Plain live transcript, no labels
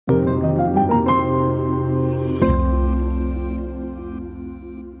Everyone,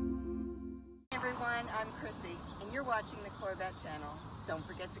 I'm Chrissy, and you're watching the Corvette channel. Don't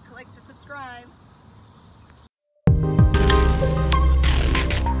forget to click to subscribe.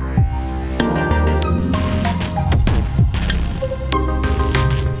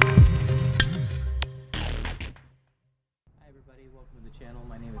 Hi everybody, welcome to the channel.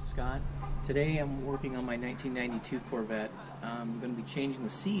 My name is Scott. Today I'm working on my 1992 Corvette. I'm going to be changing the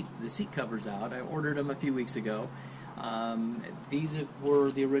seat covers out. I ordered them a few weeks ago. These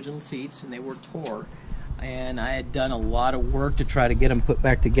were the original seats and they were tore. And I had done a lot of work to try to get them put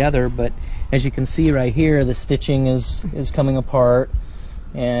back together, but as you can see right here, the stitching is coming apart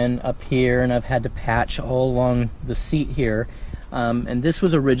and up here, and I've had to patch all along the seat here. And this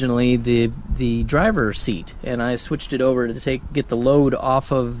was originally the driver's seat, and I switched it over to get the load off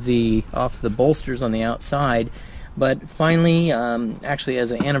the bolsters on the outside. But finally, actually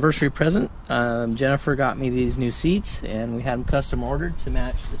as an anniversary present, Jennifer got me these new seats, and we had them custom ordered to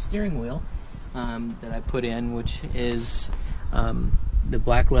match the steering wheel that I put in, which is the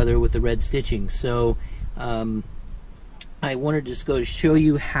black leather with the red stitching. So I wanted to just go show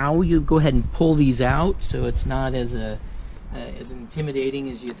you how you go ahead and pull these out, so it's not as intimidating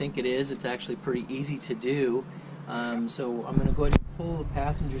as you think it is. It's actually pretty easy to do. So I'm going to go ahead and pull the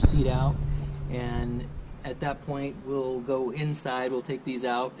passenger seat out, and at that point we'll go inside. We'll take these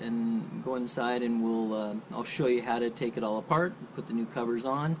out and go inside, and I'll show you how to take it all apart, put the new covers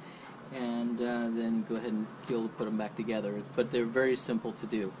on, and then go ahead and be able to put them back together. But they're very simple to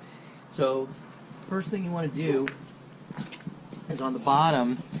do. So first thing you want to do is on the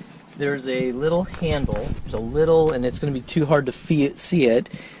bottom there's a little handle. There's a little, and it's going to be too hard to see it.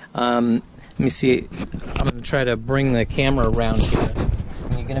 Let me see. I'm going to try to bring the camera around here,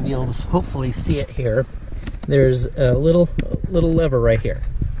 and you're going to be able to hopefully see it here. There's a little lever right here,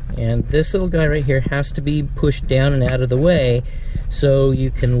 and this little guy right here has to be pushed down and out of the way so you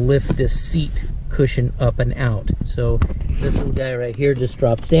can lift this seat cushion up and out. So this little guy right here just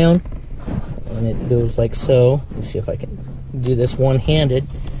drops down, and it goes like so. Let's see if I can do this one-handed.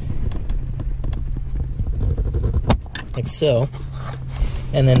 Like so,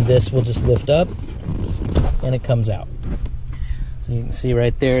 and then this will just lift up and it comes out. So you can see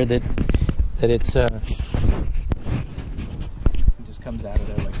right there that it's it just comes out of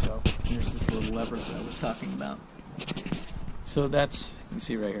there like so. And there's this little lever that I was talking about. So that's, you can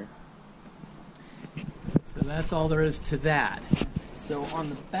see right here. So that's all there is to that. So on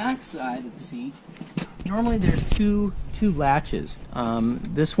the back side of the seat, normally there's two latches.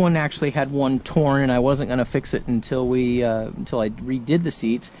 This one actually had one torn, and I wasn't going to fix it until I redid the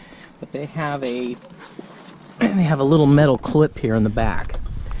seats. But they have a little metal clip here in the back.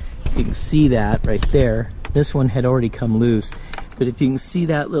 You can see that right there. This one had already come loose, but if you can see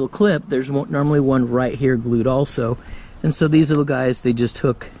that little clip, there's normally one right here glued also. And so these little guys, they just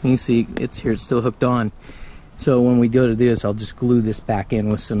hook. You can see it's here; it's still hooked on. So when we go to do this, I'll just glue this back in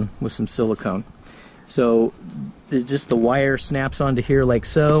with some silicone. So just the wire snaps onto here like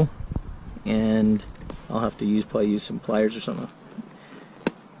so, and I'll have to probably use some pliers or something.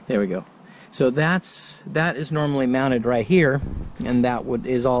 There we go. So that is normally mounted right here, and that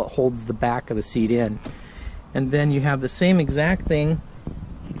is all it holds the back of the seat in. And then you have the same exact thing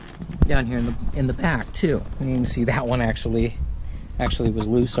down here in the back too. And you can see that one actually was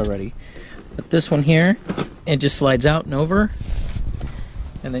loose already. But this one here, it just slides out and over,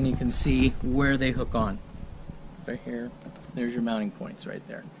 and then you can see where they hook on. Right here, there's your mounting points right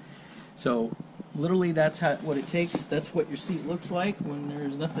there. So literally that's what it takes. That's what your seat looks like when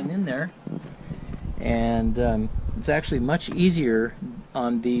there's nothing in there. And it's actually much easier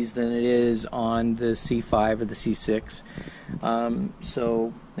on these than it is on the C5 or the C6.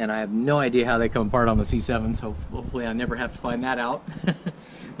 And I have no idea how they come apart on the C7, so hopefully I never have to find that out.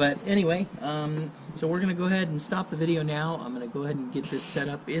 But anyway, so we're going to go ahead and stop the video now. I'm going to go ahead and get this set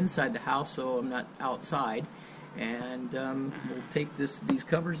up inside the house so I'm not outside. And we'll take these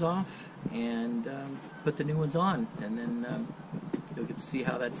covers off and put the new ones on, and then you'll get to see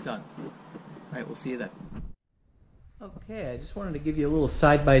how that's done. Alright, we'll see you then. Okay, I just wanted to give you a little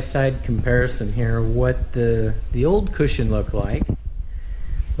side-by-side comparison here what the old cushion looked like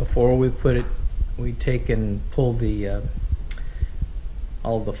before we take and pull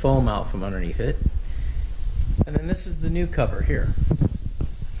all the foam out from underneath it. And then this is the new cover here.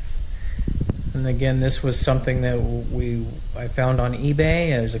 And again, this was something that I found on eBay.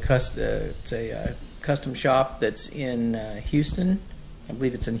 There's it's a custom shop that's in Houston. I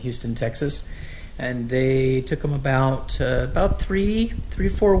believe it's in Houston, Texas. And they took them about 3 or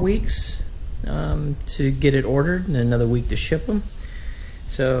 4 weeks to get it ordered, and another week to ship them.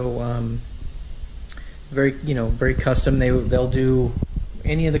 So very, very custom. They'll do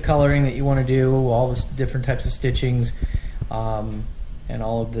any of the coloring that you want to do, all the different types of stitchings, and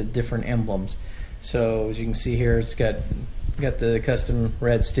all of the different emblems. So as you can see here, it's got the custom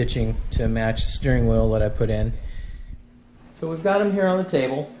red stitching to match the steering wheel that I put in. So we've got them here on the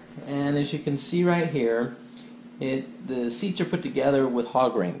table, and as you can see right here, the seats are put together with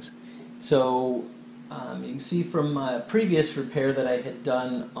hog rings. So you can see from my previous repair that I had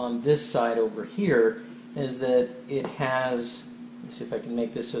done on this side over here is that it has, let me see if I can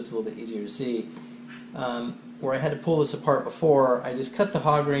make this so it's a little bit easier to see, where I had to pull this apart before, I just cut the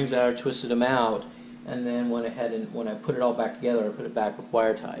hog rings out, twisted them out, and then went ahead and when I put it all back together, I put it back with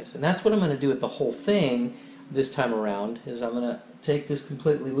wire ties. And that's what I'm going to do with the whole thing this time around, is I'm going to take this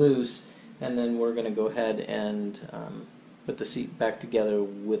completely loose, and then we're going to go ahead and put the seat back together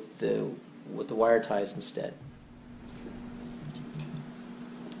with the wire ties instead.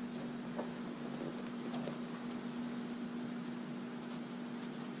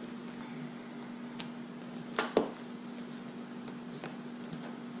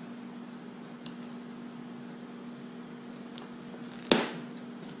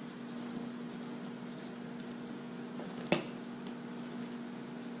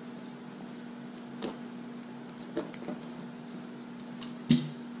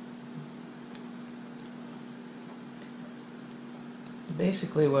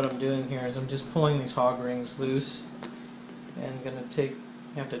 Basically what I'm doing here is I'm just pulling these hog rings loose and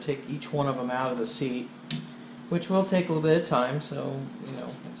have to take each one of them out of the seat, which will take a little bit of time, so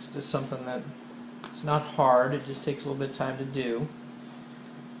it's just something that it's not hard, it just takes a little bit of time to do.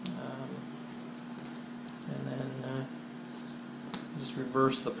 And then just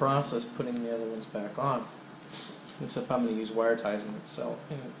reverse the process, putting the other ones back on, except I'm going to use wire ties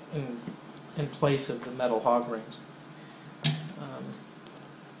in place of the metal hog rings.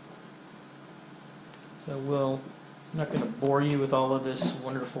 So I'm not going to bore you with all of this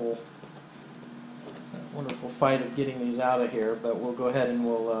wonderful fight of getting these out of here, but we'll go ahead and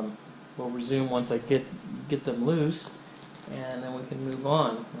we'll resume once I get them loose, and then we can move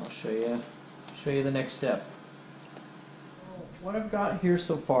on. I'll show you the next step. What I've got here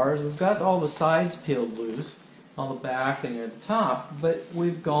so far is we've got all the sides peeled loose, all the back and at the top, but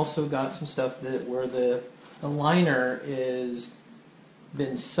we've also got some stuff where the liner is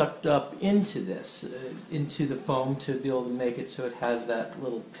been sucked up into this, into the foam, to be able to make it so it has that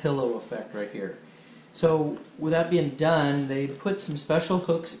little pillow effect right here. So with that being done, they put some special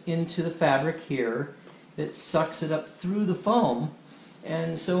hooks into the fabric here that sucks it up through the foam,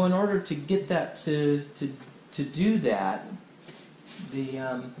 and so in order to get that to do that,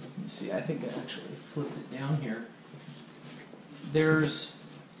 let me see, I think I actually flipped it down here. There's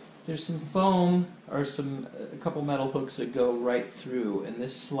some foam or a couple metal hooks that go right through, and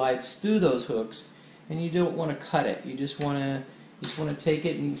this slides through those hooks, and you don't want to cut it. You just want to take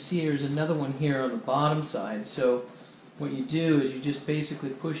it, and you can see there's another one here on the bottom side. So what you do is you just basically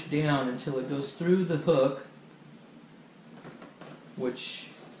push down until it goes through the hook, which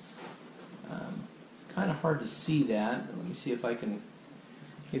kind of hard to see that. Let me see if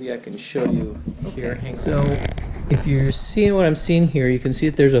maybe I can show you here. Okay. So if you're seeing what I'm seeing here, you can see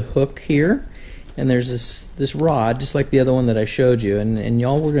that there's a hook here, and there's this rod, just like the other one that I showed you. And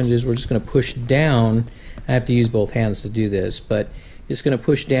all we're going to do is we're just going to push down. I have to use both hands to do this, but just going to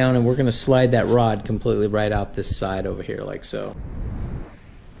push down, and we're going to slide that rod completely right out this side over here, like so.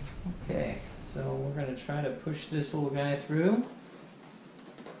 Okay, so we're going to try to push this little guy through.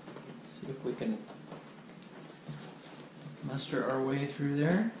 See if we can muster our way through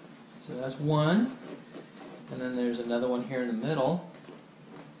there. So that's one. And then there's another one here in the middle.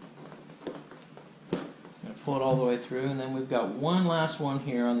 I'm going to pull it all the way through, and then we've got one last one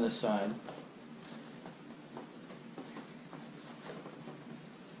here on this side.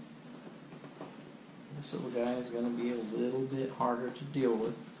 This little guy is going to be a little bit harder to deal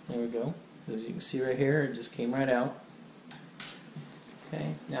with. There we go. So as you can see right here, it just came right out.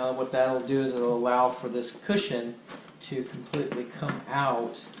 Okay, now what that'll do is it'll allow for this cushion to completely come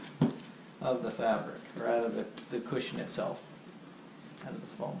out of the fabric, or out of the cushion itself, out of the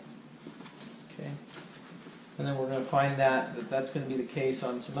foam. Okay, and then we're going to find that's going to be the case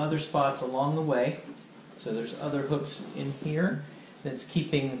on some other spots along the way. So there's other hooks in here that's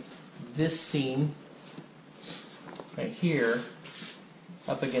keeping this seam right here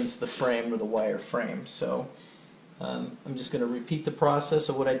up against the frame, or the wire frame. So I'm just going to repeat the process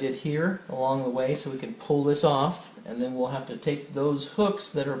of what I did here along the way, so we can pull this off, and then we'll have to take those hooks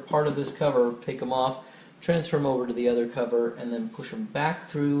that are part of this cover, take them off, transfer them over to the other cover, and then push them back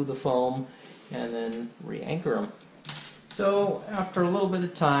through the foam, and then re-anchor them. So after a little bit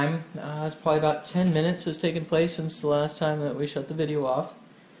of time, it's probably about 10 minutes has taken place since the last time that we shut the video off.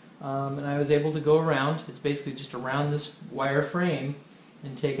 And I was able to go around, it's basically just around this wire frame,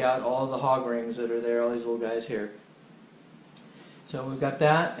 and take out all the hog rings that are there, all these little guys here. So we've got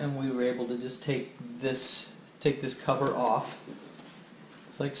that, and we were able to just take this cover off.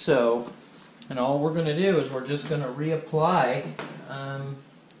 It's like so. And all we're going to do is we're just going to reapply.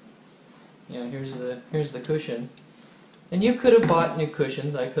 Here's the cushion. And you could have bought new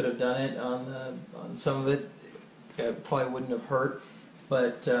cushions. I could have done it on some of it. It probably wouldn't have hurt,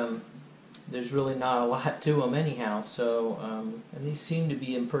 but there's really not a lot to them anyhow. So, and these seem to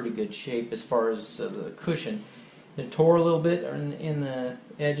be in pretty good shape as far as the cushion. It tore a little bit in the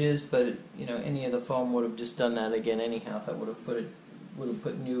edges, but any of the foam would have just done that again anyhow. If I would have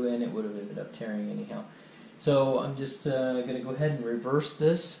put new in, it would have ended up tearing anyhow. So I'm just going to go ahead and reverse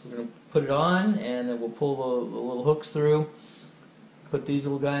this. We're going to put it on, and then we'll pull the little hooks through, put these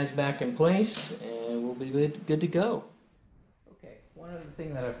little guys back in place, and we'll be good to go. Okay, one other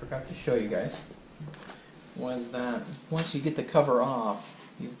thing that I forgot to show you guys was that once you get the cover off,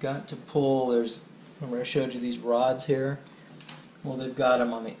 you've got to pull. Remember I showed you these rods here? Well, they've got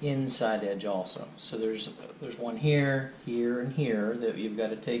them on the inside edge also. So there's one here, here, and here that you've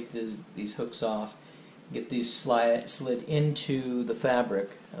got to take these hooks off, get these slid into the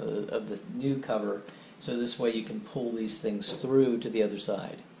fabric of the new cover, so this way you can pull these things through to the other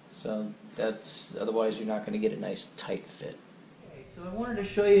side. So otherwise you're not going to get a nice tight fit. Okay, so I wanted to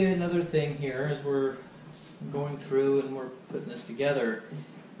show you another thing here as we're going through and we're putting this together.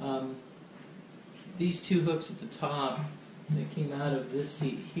 These two hooks at the top that came out of this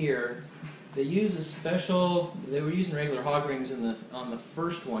seat here, they use a special. They were using regular hog rings on the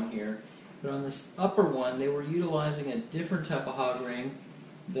first one here, but on this upper one they were utilizing a different type of hog ring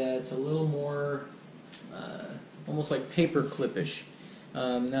that's a little more almost like paper clippish.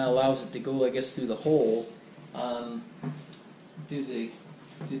 That allows it to go, I guess, through the hole, through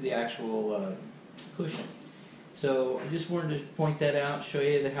the actual cushion. So I just wanted to point that out, show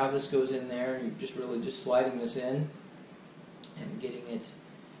you how this goes in there. You're just sliding this in and getting it.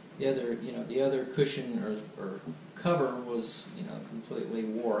 The other cushion or cover was completely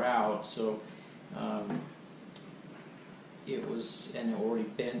wore out, so it was, and already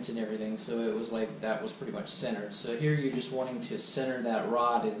bent and everything. So it was like that was pretty much centered. So here you're just wanting to center that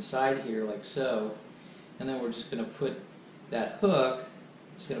rod inside here like so, and then we're just going to put that hook.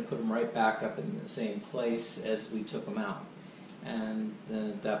 Just going to put them right back up in the same place as we took them out, and then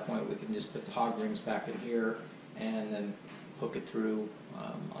at that point we can just put the hog rings back in here and then hook it through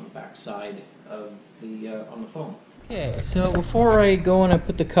on the back side of on the foam. Okay, so before I go and I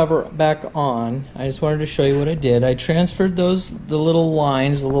put the cover back on, I just wanted to show you what I did. I transferred the little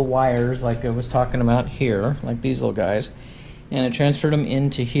lines, the little wires like I was talking about here, like these little guys, and I transferred them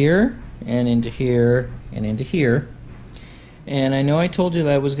into here and into here and into here. And I know I told you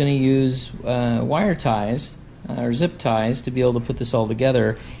that I was going to use wire ties or zip ties to be able to put this all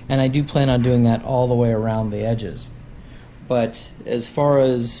together, and I do plan on doing that all the way around the edges. But as far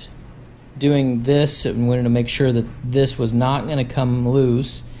as doing this, I wanted to make sure that this was not going to come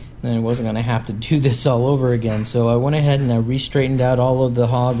loose, and I wasn't going to have to do this all over again. So I went ahead and I re-straightened out all of the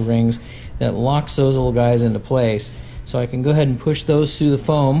hog rings that locks those little guys into place. So I can go ahead and push those through the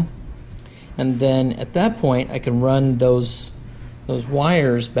foam, and then at that point I can run those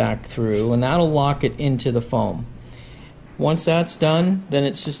wires back through, and that'll lock it into the foam. Once that's done, then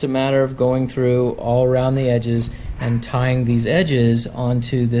it's just a matter of going through all around the edges and tying these edges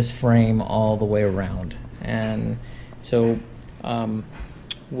onto this frame all the way around. And so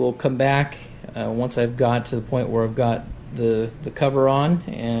we'll come back once I've got to the point where I've got the cover on,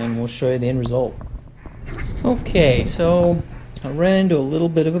 and we'll show you the end result. Okay, so I ran into a little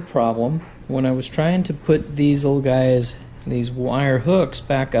bit of a problem when I was trying to put these little guys, these wire hooks,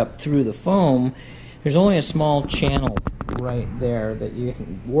 back up through the foam. There's only a small channel right there that you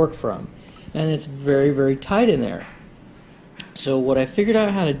can work from, and it's very, very tight in there. So what I figured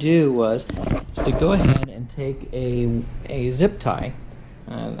out how to do was to go ahead and take a zip tie.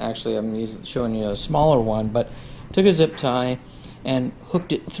 Actually, I'm showing you a smaller one, but took a zip tie and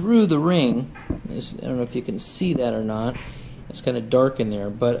hooked it through the ring. I don't know if you can see that or not. It's kind of dark in there,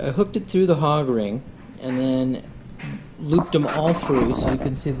 but I hooked it through the hog ring and then looped them all through, so you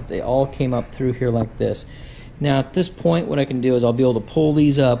can see that they all came up through here like this. Now at this point what I can do is I'll be able to pull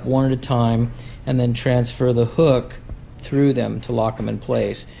these up one at a time and then transfer the hook through them to lock them in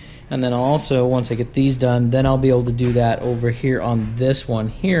place. And then also, once I get these done, then I'll be able to do that over here on this one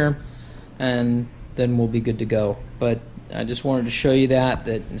here, and then we'll be good to go. But I just wanted to show you that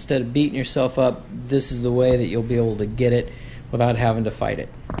instead of beating yourself up, this is the way that you'll be able to get it without having to fight it.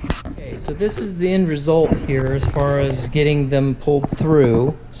 Okay, so this is the end result here as far as getting them pulled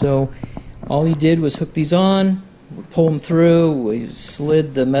through. So all you did was hook these on, pull them through, we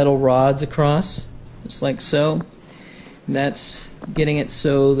slid the metal rods across, just like so. And that's getting it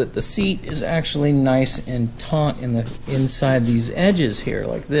so that the seat is actually nice and taut in the inside these edges here,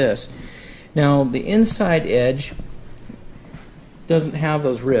 like this. Now the inside edge doesn't have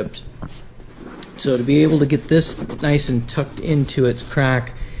those ribs. So to be able to get this nice and tucked into its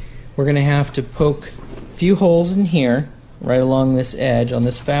crack, we're going to have to poke a few holes in here, right along this edge on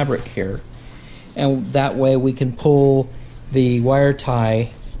this fabric here. And that way we can pull the wire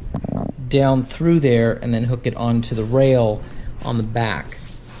tie down through there and then hook it onto the rail on the back.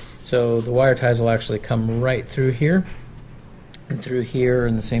 So the wire ties will actually come right through here and through here,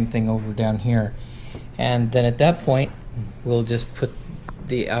 and the same thing over down here. And then at that point we'll just put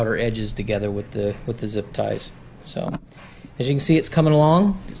the outer edges together with the zip ties. So as you can see, it's coming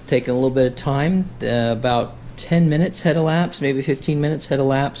along. It's taking a little bit of time. About 10 minutes had elapsed, maybe 15 minutes had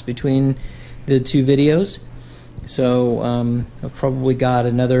elapsed between the two videos. So I've probably got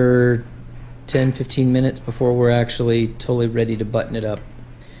another 10-15 minutes before we're actually totally ready to button it up.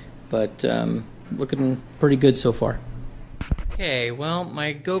 But looking pretty good so far. Okay, well,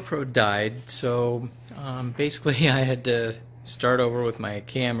 my GoPro died, so basically I had to start over with my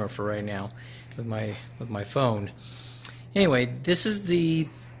camera for right now, with my phone. Anyway, this is the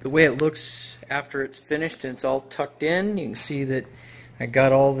way it looks after it's finished and it's all tucked in. You can see that I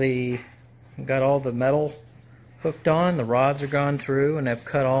got all the metal hooked on, the rods are gone through, and I've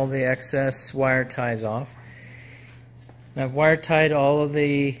cut all the excess wire ties off. And I've wire tied all of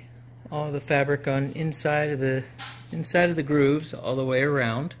the fabric on inside of the grooves all the way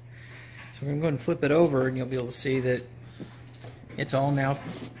around. So we're going to go ahead and flip it over, and you'll be able to see that it's all now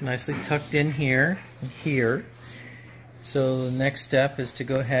nicely tucked in here and here. So the next step is to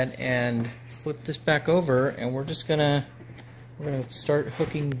go ahead and flip this back over, and we're going to start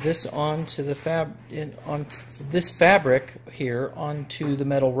hooking this onto the onto this fabric here onto the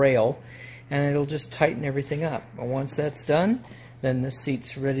metal rail, and it'll just tighten everything up. And once that's done, then this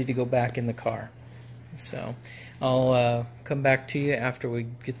seat's ready to go back in the car. So I'll come back to you after we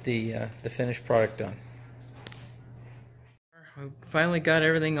get the finished product done. We finally got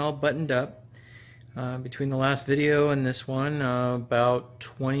everything all buttoned up. Between the last video and this one, about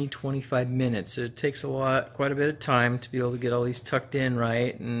 20-25 minutes. It takes quite a bit of time to be able to get all these tucked in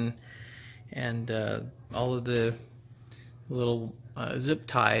right, and all of the little zip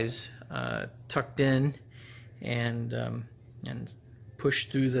ties tucked in and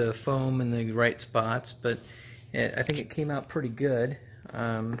pushed through the foam in the right spots. But I think it came out pretty good. You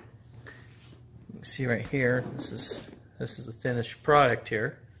can see right here, this is the finished product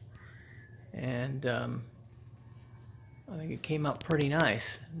here. And I think it came out pretty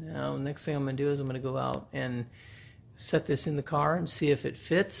nice. Now, the next thing I'm going to do is I'm going to go out and set this in the car and see if it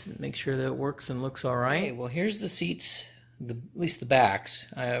fits, and make sure that it works and looks all right. Okay, well, here's the seats, at least the backs.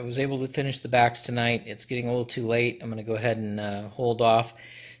 I was able to finish the backs tonight. It's getting a little too late. I'm going to go ahead and hold off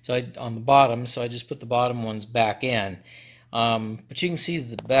on the bottom, so I just put the bottom ones back in. But you can see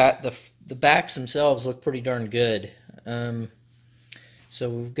the backs themselves look pretty darn good. So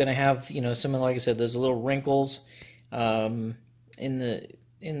we're going to have, some, like I said, there's little wrinkles in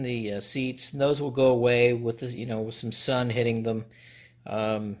the seats. And those will go away with with some sun hitting them.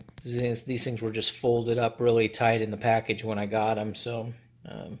 These things were just folded up really tight in the package when I got them. So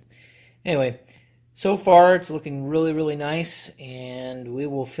anyway, so far it's looking really, really nice, and we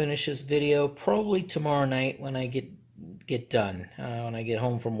will finish this video probably tomorrow night when I get done, when I get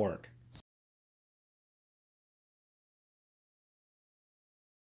home from work.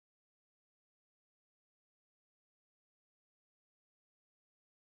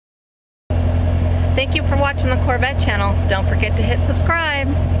 Thank you for watching the Corvette channel. Don't forget to hit subscribe.